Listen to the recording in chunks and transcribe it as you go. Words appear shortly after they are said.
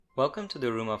Welcome to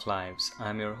the Room of Lives.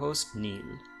 I'm your host, Neil.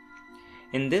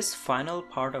 In this final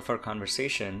part of our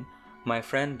conversation, my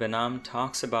friend Benam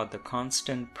talks about the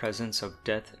constant presence of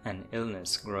death and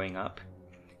illness growing up,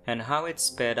 and how it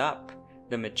sped up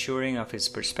the maturing of his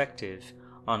perspective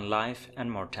on life and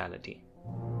mortality.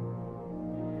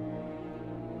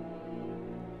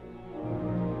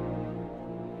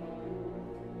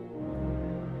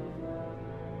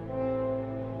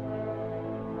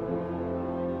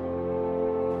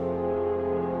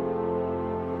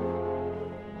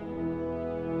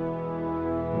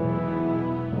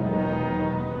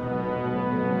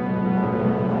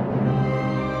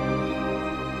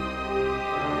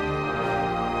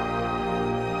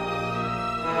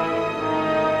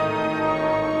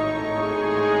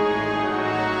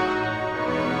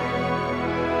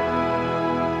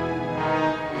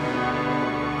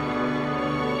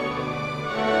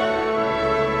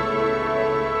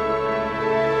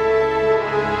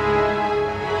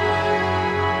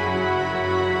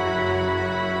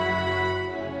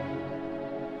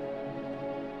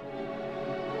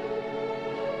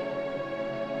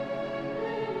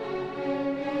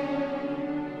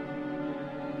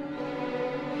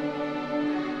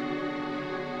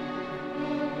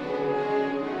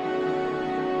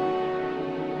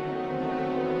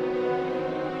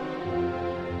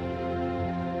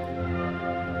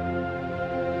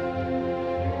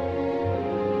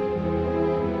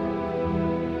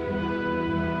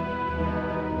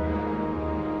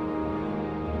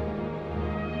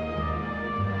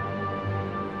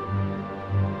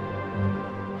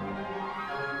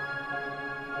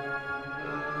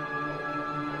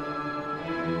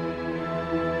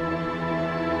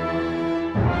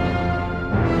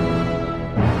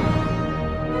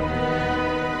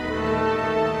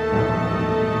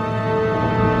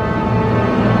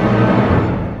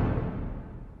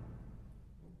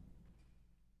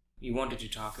 We wanted to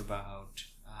talk about,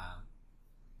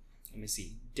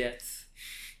 death,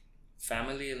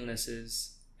 family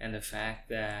illnesses, and the fact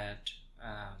that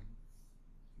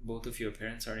both of your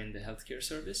parents are in the healthcare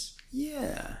service.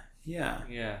 Yeah.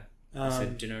 So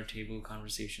dinner table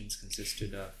conversations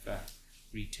consisted of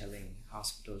retelling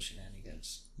hospital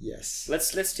shenanigans. Yes.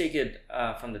 Let's take it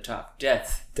from the top.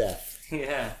 Death.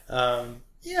 Yeah.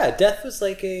 Death was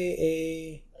like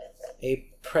a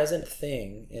present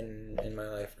thing in my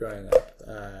life growing up.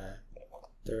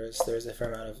 There was a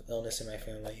fair amount of illness in my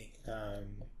family,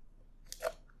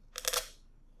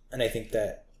 and I think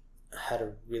that had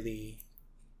a really,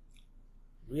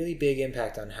 really big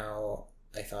impact on how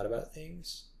I thought about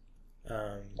things.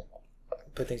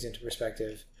 Put things into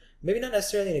perspective. Maybe not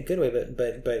necessarily in a good way,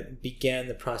 but began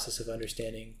the process of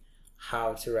understanding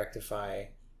how to rectify,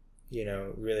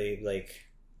 really like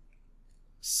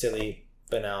silly,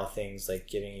 banal things like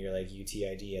getting your like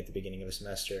UTID at the beginning of a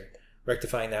semester,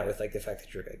 rectifying that with like the fact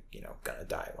that you're gonna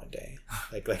die one day.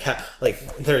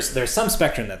 like there's some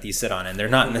spectrum that these sit on, and they're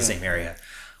not in the same area.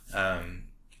 I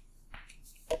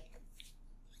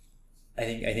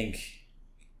think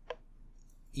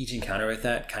each encounter with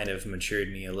that kind of matured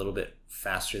me a little bit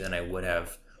faster than I would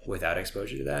have without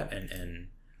exposure to that. And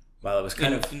while it was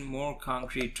kind of in more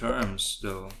concrete terms,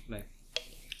 though, like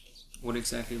what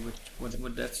deaths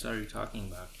are you talking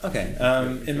about? Okay,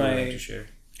 if in you're my willing to share.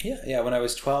 Yeah. When I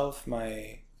was 12,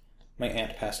 my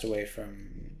aunt passed away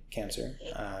from cancer.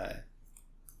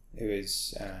 It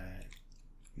was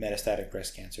metastatic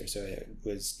breast cancer, so it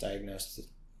was diagnosed,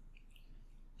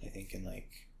 I think, in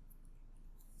like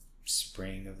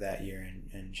spring of that year,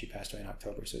 and she passed away in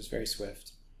October, so it was very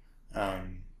swift. That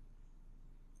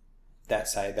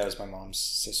was my mom's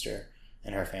sister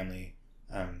and her family.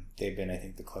 They've been, I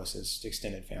think, the closest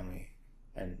extended family,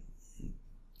 and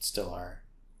still are,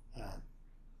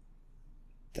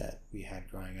 that we had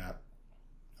growing up.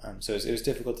 So it was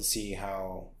difficult to see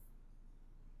how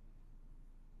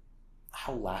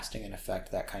lasting an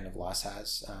effect that kind of loss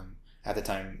has. At the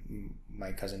time,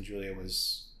 my cousin Julia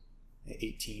was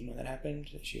 18 when that happened.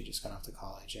 She had just gone off to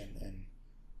college, and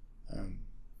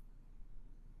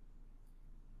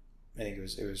I think it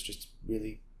was just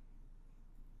really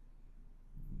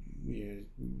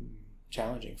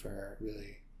challenging for her. It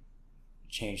really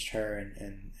changed her,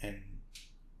 and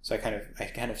so I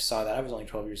kind of saw that. I was only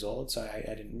 12 years old, so I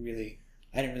didn't really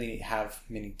have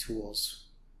many tools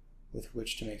with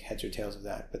which to make heads or tails of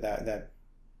that. But that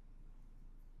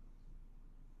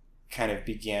kind of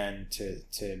began to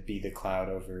be the cloud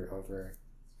over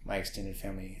my extended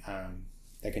family.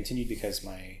 That continued because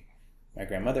my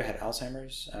grandmother had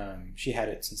Alzheimer's. She had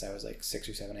it since I was like 6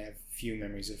 or 7. I have few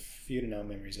to no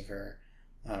memories of her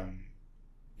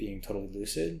being totally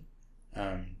lucid,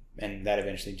 and that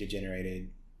eventually degenerated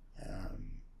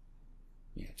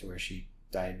to where she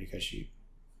died because she,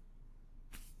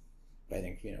 I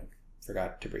think,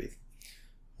 forgot to breathe.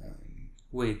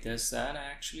 Wait, does that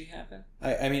actually happen?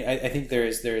 I mean, I think there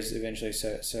is eventually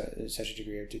such a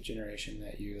degree of degeneration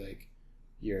that you like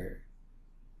your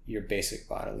basic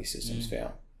bodily systems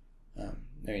fail. I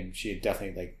mean, she had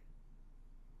definitely like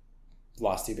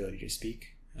lost the ability to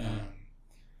speak,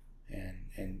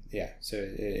 and yeah, so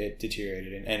it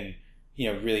deteriorated and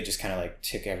really just kind of like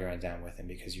took everyone down with him,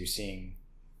 because you're seeing,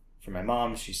 for my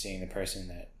mom, she's seeing the person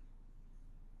that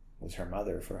was her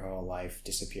mother for her whole life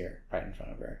disappear right in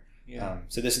front of her. Yeah.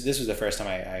 So this was the first time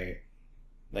I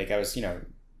was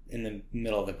in the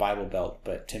middle of the Bible Belt,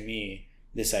 but to me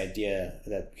this idea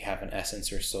that we have an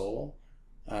essence or soul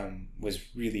was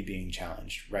really being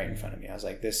challenged right in front of me. I was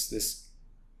like, this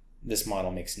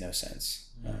model makes no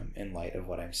sense in light of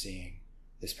what I'm seeing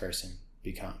this person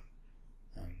become.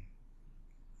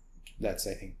 That's,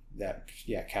 I think, that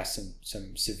casts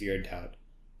some severe doubt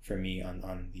for me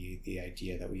on the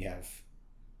idea that we have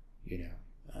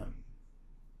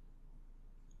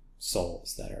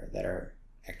souls that are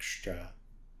extra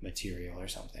material or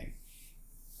something.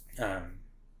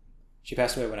 She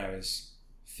passed away when I was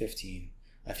 15.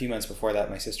 A few months before that,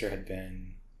 my sister had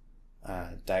been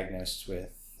diagnosed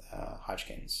with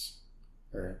Hodgkin's,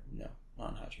 or no,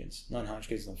 non-Hodgkin's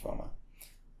lymphoma.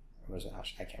 Or was it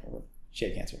Hodgkin? I can't remember. She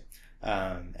had cancer,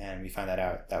 and we found that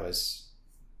out. That was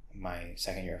my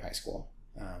second year of high school,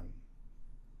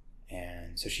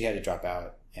 and so she had to drop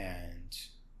out, and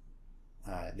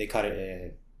they caught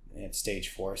it at stage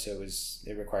 4, so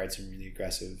it required some really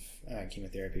aggressive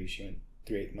chemotherapy. She went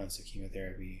through 8 months of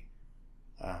chemotherapy,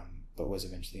 but was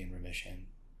eventually in remission.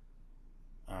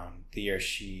 The year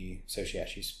she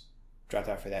dropped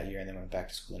out for that year and then went back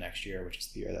to school the next year, which is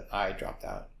the year that I dropped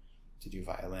out to do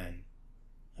violin.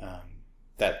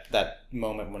 That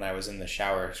moment when I was in the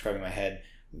shower scrubbing my head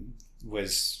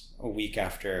was a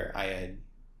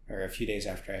few days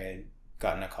after I had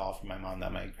gotten a call from my mom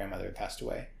that my grandmother had passed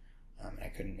away, and I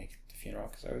couldn't make the funeral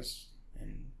because I was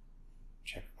in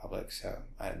Czech Republic. So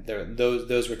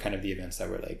those were kind of the events that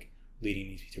were like leading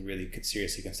me to really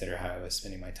seriously consider how I was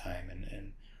spending my time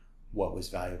and what was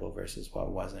valuable versus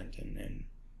what wasn't, and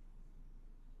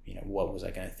what was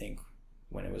I going to think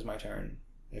when it was my turn,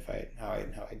 how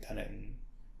I'd done it, and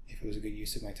if it was a good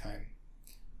use of my time.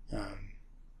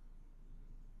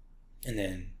 And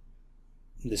then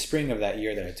the spring of that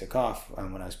year that I took off,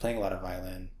 when I was playing a lot of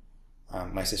violin,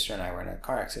 my sister and I were in a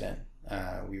car accident.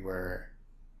 We were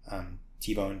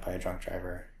T-boned by a drunk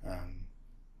driver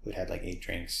who'd had like 8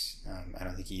 drinks. I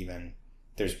don't think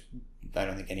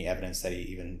any evidence that he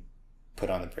even put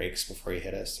on the brakes before he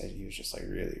hit us. He was just like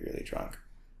really, really drunk.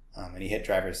 And he hit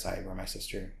driver's side where my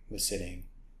sister was sitting.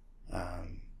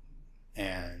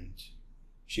 And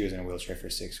she was in a wheelchair for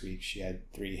 6 weeks. She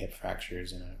had 3 hip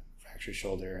fractures and a fractured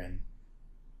shoulder, and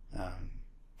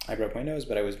I broke my nose,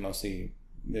 but it was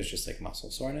just like muscle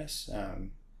soreness.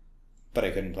 But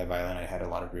I couldn't play violin. I had a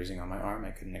lot of bruising on my arm.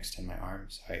 I couldn't extend my arm,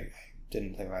 so I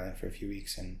didn't play violin for a few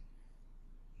weeks, and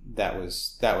that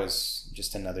was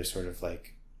just another sort of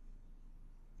like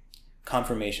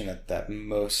confirmation that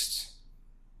most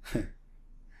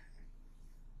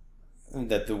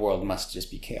that the world must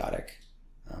just be chaotic,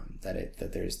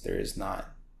 that there is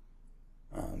not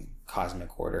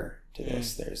cosmic order to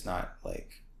this. There's not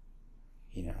like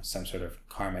some sort of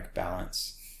karmic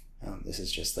balance. This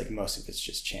is just like, most of it's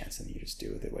just chance, and you just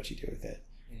do with it what you do with it.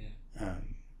 Yeah.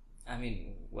 I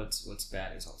mean, what's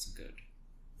bad is also good.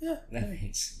 Yeah. That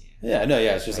means. Yeah. No.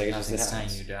 Yeah. It's just like it's tying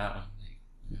you down.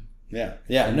 Yeah.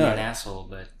 Yeah. I'm no. an asshole,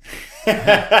 but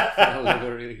I'll live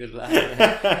a really good life.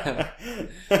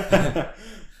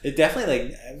 It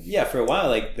definitely for a while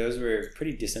those were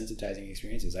pretty desensitizing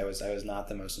experiences. I was not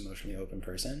the most emotionally open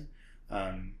person.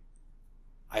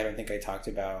 I don't think I talked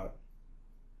about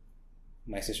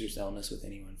my sister's illness with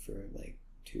anyone for like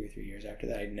 2 or 3 years after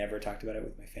that. I never talked about it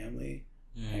with my family.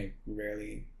 I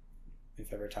rarely,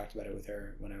 if ever, talked about it with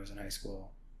her when I was in high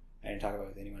school. I didn't talk about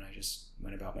it with anyone. I just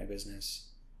went about my business,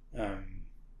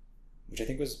 which I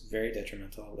think was very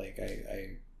detrimental. Like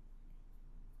I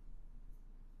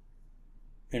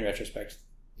in retrospect,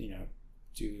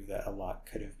 do that a lot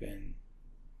could have been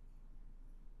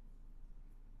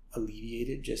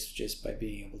alleviated just by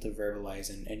being able to verbalize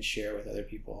and share with other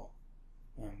people,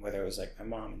 whether it was like my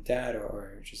mom and dad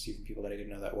or just even people that I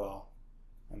didn't know that well,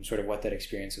 sort of what that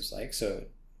experience was like. So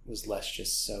it was less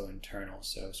just so internal,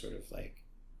 so sort of like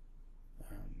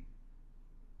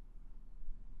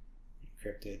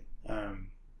encrypted.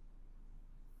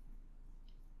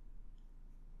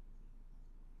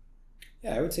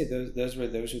 Yeah, I would say those were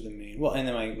the main. Well, and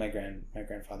then my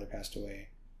grandfather passed away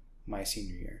my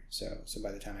senior year. So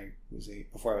by the time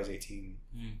before I was 18,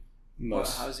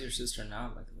 how's your sister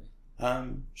now, by the way?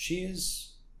 She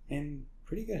is in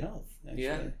pretty good health,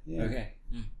 actually. Yeah. Okay.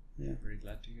 Yeah. Very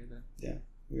glad to hear that. Yeah,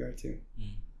 we are too.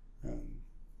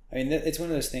 I mean, it's one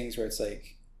of those things where it's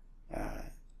like,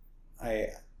 I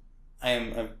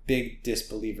am a big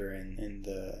disbeliever in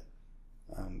the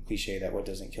cliche that what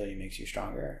doesn't kill you makes you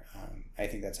stronger. I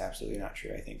think that's absolutely not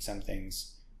true. I think some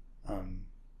things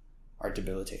are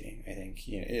debilitating. I think,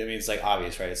 I mean, it's like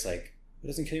obvious, right? It's like, what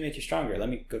doesn't kill you make you stronger? Let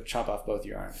me go chop off both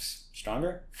your arms.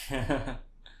 Stronger?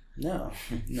 No,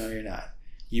 you're not.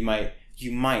 You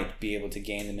might be able to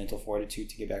gain the mental fortitude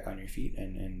to get back on your feet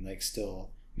and like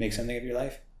still make something of your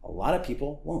life. A lot of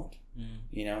people won't.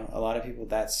 A lot of people,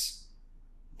 that's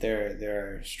there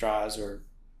are straws or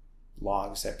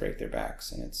logs that break their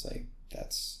backs, and it's like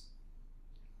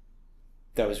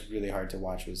that was really hard to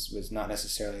watch. Was not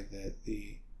necessarily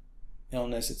the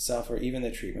illness itself or even the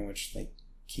treatment, which like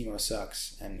chemo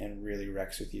sucks and really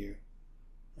wrecks with you.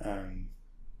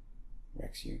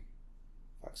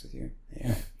 Fucks with you.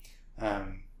 Yeah.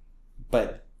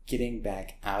 But getting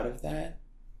back out of that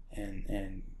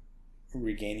and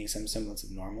regaining some semblance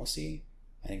of normalcy,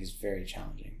 I think is very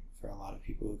challenging for a lot of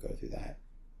people who go through that.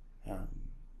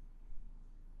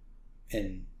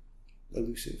 And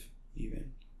elusive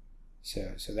even.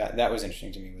 So that was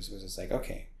interesting to me, was it's like,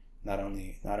 okay, not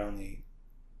only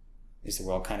is the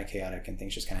world kind of chaotic and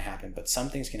things just kind of happen, but some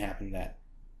things can happen that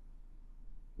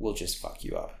will just fuck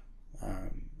you up.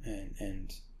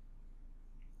 And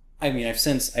I mean, I've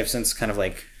since kind of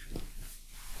like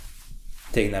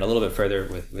taken that a little bit further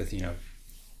with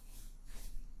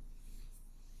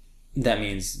that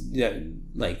means that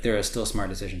like there are still smart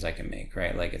decisions I can make,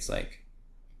 right? Like it's like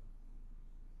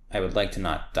I would like to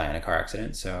not die in a car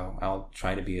accident, so I'll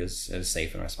try to be as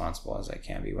safe and responsible as I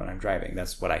can be when I'm driving.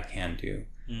 That's what I can do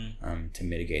to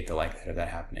mitigate the likelihood of that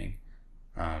happening.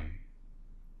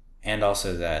 And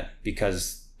also that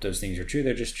because those things are true,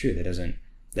 they're just true.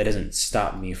 That doesn't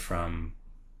stop me from,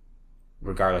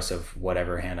 regardless of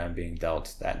whatever hand I'm being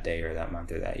dealt that day or that month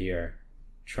or that year,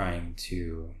 trying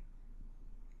to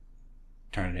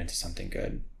turn it into something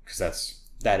good. Because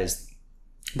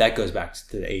that goes back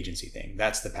to the agency thing.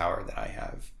 That's the power that I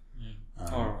have.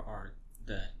 Or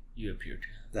that you appear to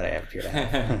have. That I appear to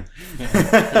have.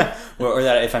 or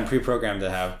that if I'm pre-programmed to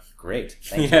have, great.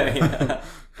 Thank you. Yeah.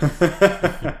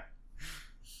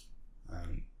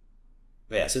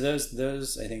 But yeah, so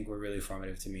those I think were really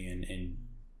formative to me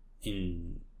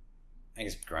in I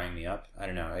guess growing me up. I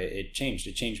don't know. It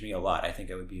changed me a lot. I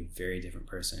think I would be a very different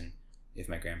person if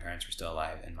my grandparents were still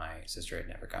alive and my sister had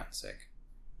never gotten sick.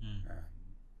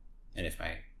 And if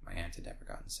my aunt had never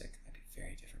gotten sick, I'd be a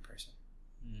very different person.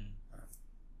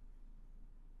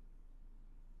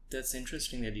 That's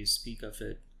interesting that you speak of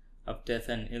death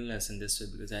and illness in this way,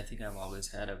 because I think I've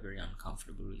always had a very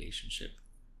uncomfortable relationship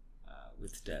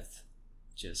with death.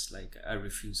 Just like a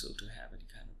refusal to have any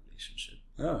kind of relationship.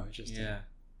 Oh, interesting. Yeah.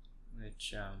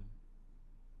 Which,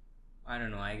 I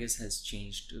don't know, I guess has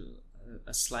changed to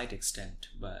a slight extent,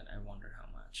 but I wonder how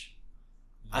much.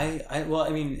 Well, I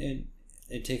mean,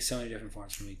 it takes so many different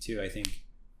forms for me too. I think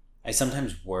I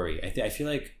sometimes worry. I feel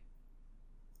like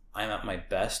I'm at my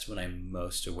best when I'm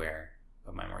most aware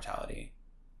of my mortality.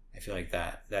 I feel like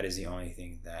that is the only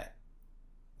thing that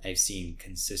I've seen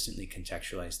consistently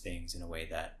contextualize things in a way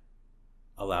that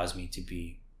allows me to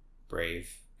be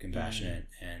brave, compassionate,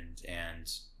 and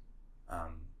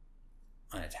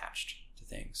unattached to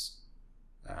things,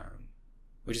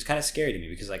 which is kind of scary to me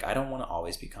because like I don't want to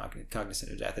always be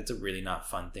cognizant of death. It's a really not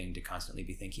fun thing to constantly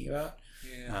be thinking about.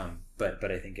 Yeah.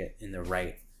 But I think in the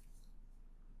right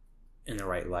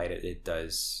light, it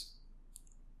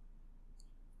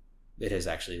has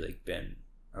actually like been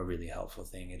a really helpful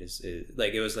thing. It was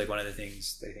like one of the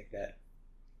things I think that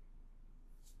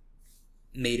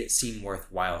made it seem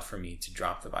worthwhile for me to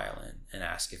drop the violin and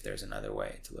ask if there's another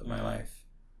way to live my life,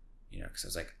 because I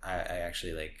was like, I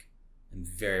actually like am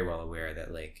very well aware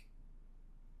that like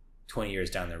 20 years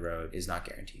down the road is not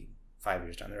guaranteed. 5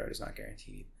 years down the road is not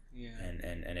guaranteed. Yeah.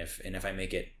 And if I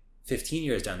make it 15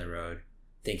 years down the road,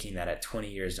 thinking that at 20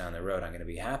 years down the road I'm going to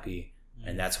be happy,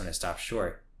 and that's when it stops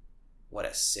short, what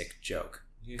a sick joke.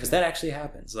 Because that actually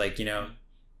happens. Like,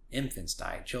 infants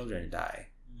die, children die.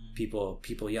 People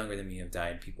younger than me have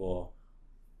died. People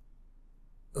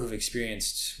who've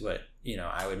experienced what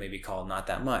I would maybe call not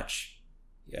that much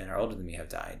and are older than me have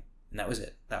died, and that was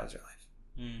it. That was their life.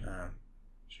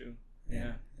 True.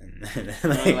 Yeah. And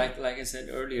like I said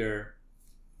earlier,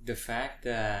 the fact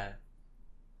that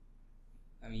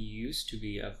you used to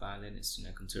be a violinist in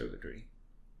a conservatory,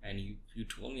 and you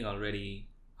told me already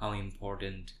how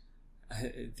important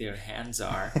their hands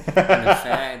are, and the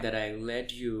fact that I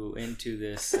led you into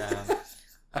this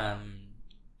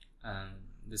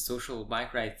the social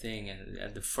bike ride thing, and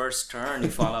at the first turn you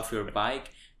fall off your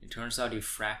bike, it turns out you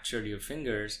fractured your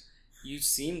fingers. You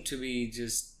seem to be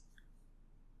just,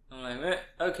 I'm like,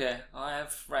 okay, I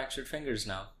have fractured fingers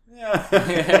now. Yeah.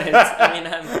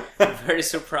 I'm very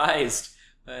surprised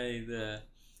by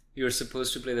you were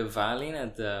supposed to play the violin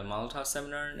at the Molotov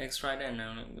seminar next Friday, and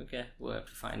I'm like, okay, we'll have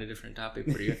to find a different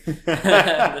topic for you.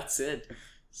 That's it.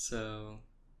 So,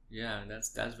 yeah,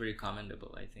 that's very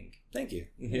commendable, I think. Thank you.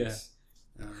 Yeah. Yes.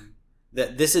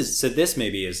 This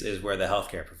maybe is where the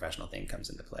healthcare professional thing comes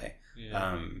into play.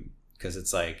 Yeah. Because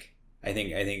it's like, I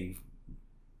think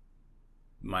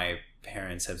my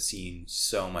parents have seen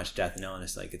so much death and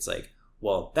illness. Like, it's like,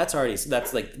 well, that's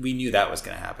like, we knew that was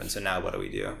going to happen. So now what do we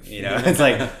do? You know, it's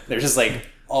like, they're just like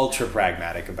ultra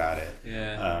pragmatic about it.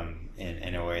 Yeah.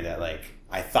 In a way that like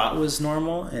I thought was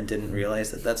normal and didn't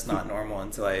realize that that's not normal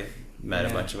until I met a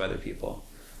bunch of other people.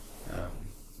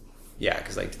 Yeah,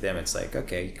 because like to them it's like,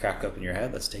 okay, you crack up in your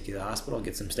head, let's take you to the hospital,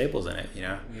 get some staples in it, you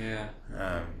know. Yeah.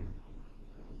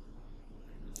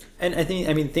 And I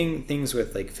think things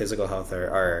with like physical health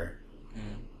are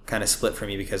kind of split for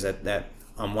me, because that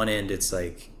on one end it's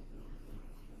like,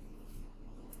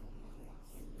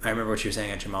 I remember what you were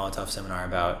saying at your Molotov seminar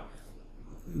about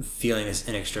feeling this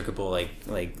inextricable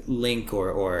like link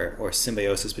or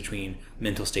symbiosis between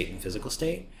mental state and physical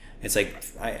state. It's like,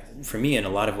 for me, in a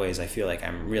lot of ways, I feel like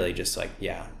I'm really just like,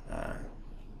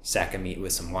 sack of meat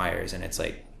with some wires. And it's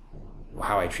like,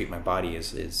 how I treat my body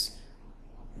is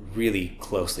really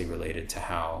closely related to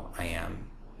how I am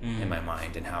in my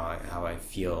mind and how I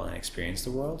feel and experience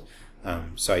the world.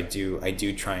 So I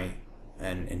do try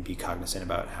and be cognizant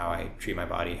about how I treat my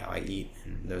body, how I eat,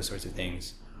 and those sorts of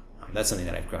things. That's something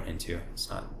that I've grown into. It's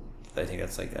not, I think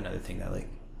that's like another thing that like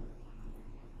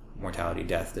mortality,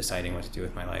 death, deciding what to do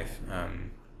with my life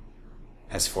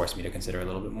has forced me to consider a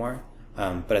little bit more.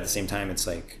 But at the same time, it's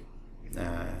like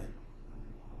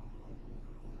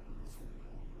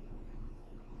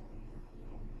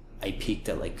I peaked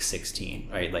at like 16,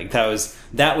 right? Like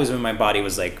that was when my body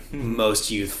was like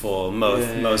most youthful,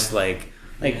 most like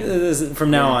from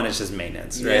now on it's just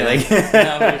maintenance, right? Like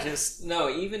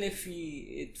even if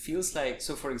it feels like,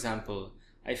 so for example,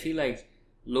 I feel like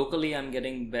locally I'm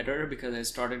getting better because I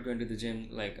started going to the gym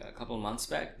like a couple months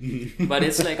back, but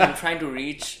it's like I'm trying to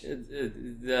reach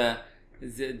the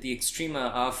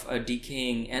extrema of a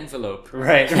decaying envelope,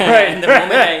 right. And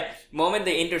the moment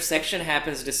the intersection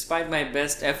happens, despite my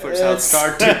best efforts, I'll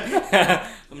start to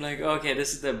I'm like, okay,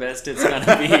 this is the best it's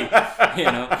gonna be.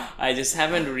 I just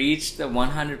haven't reached the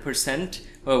 100%.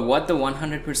 Well, what the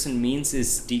 100% means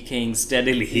is decaying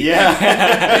steadily.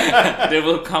 Yeah. There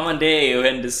will come a day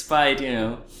when, despite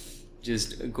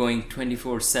just going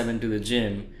 24/7 to the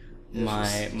gym,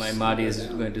 my body is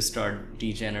going to start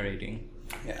degenerating.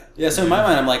 Yeah. So in my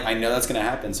mind, I'm like, I know that's going to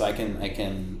happen, so I can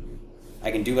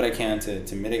do what I can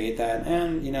to mitigate that,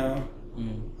 and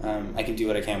I can do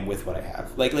what I can with what I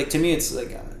have. Like to me, it's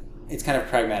like it's kind of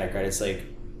pragmatic, right? It's like,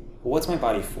 well, what's my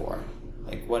body for?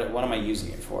 Like, what am I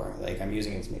using it for? Like, I'm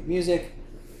using it to make music.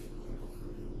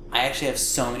 I actually have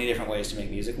so many different ways to make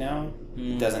music now.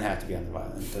 It doesn't have to be on the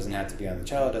violin. It doesn't have to be on the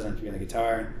cello. It doesn't have to be on the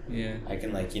guitar. Yeah. I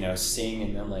can sing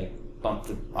and then bump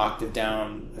the octave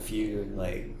down a few and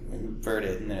invert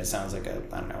it, and then it sounds like a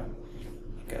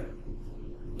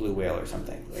blue whale or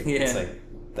something. It's like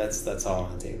that's all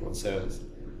on the table. So,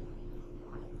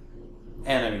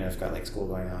 and I've got school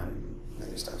going on and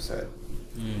other stuff. So,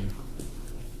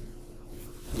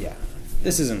 yeah,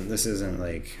 this isn't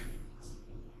like.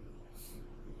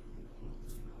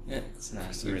 Yeah, it's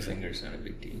not. Your fingers aren't a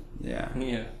big deal. Yeah.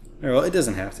 Yeah. Well, it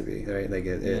doesn't have to be, right?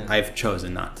 I've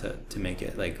chosen not to make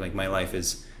it like my life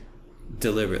is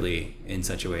deliberately in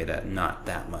such a way that not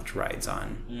that much rides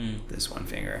on this one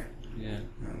finger. Yeah.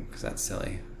 Because that's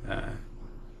silly. I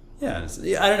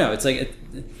don't know. It's like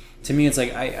to me, it's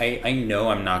like I know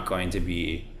I'm not going to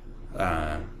be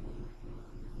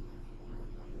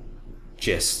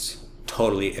just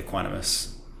totally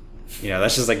equanimous.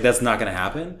 That's just that's not going to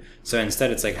happen. So instead,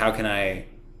 it's like, how can I?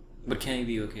 But can you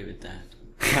be okay with that?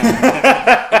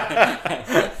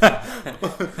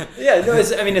 Yeah, no.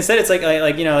 Instead, it's like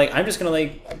I'm just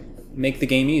gonna make the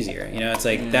game easier. It's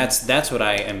like that's what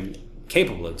I am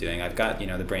capable of doing. I've got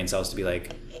the brain cells to be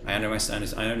like, I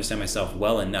understand myself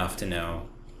well enough to know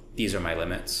these are my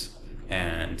limits,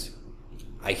 and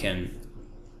I can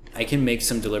make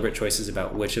some deliberate choices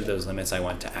about which of those limits I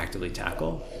want to actively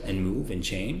tackle and move and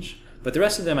change. But the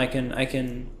rest of them, I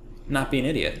can not be an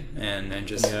idiot and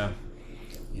just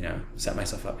set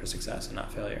myself up for success and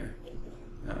not failure.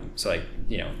 So like,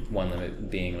 one limit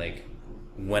being like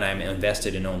when I'm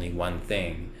invested in only one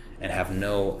thing and have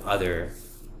no other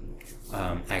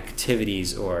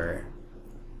activities or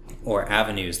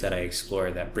avenues that I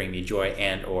explore that bring me joy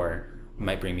and or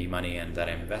might bring me money and that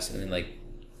I'm invested in, like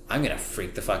I'm gonna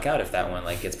freak the fuck out if that one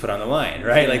like gets put on the line,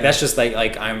 right? Like that's just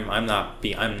like I'm not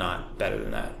better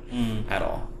than that at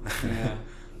all. Yeah.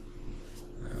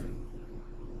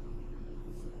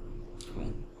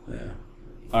 Cool. Yeah.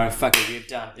 Alright, fuck it, we're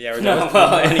done. Yeah, we're No, done.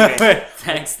 well, anyway,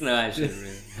 thanks. No, I should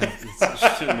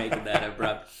make it that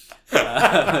abrupt.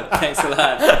 Thanks a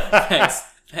lot.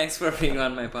 Thanks for being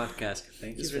on my podcast.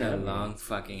 It's been a long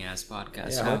fucking ass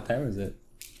podcast. Yeah, what time is it?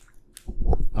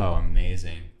 Oh,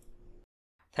 amazing.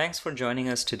 Thanks for joining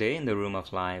us today in the Room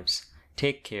of Lives.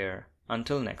 Take care.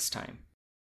 Until next time.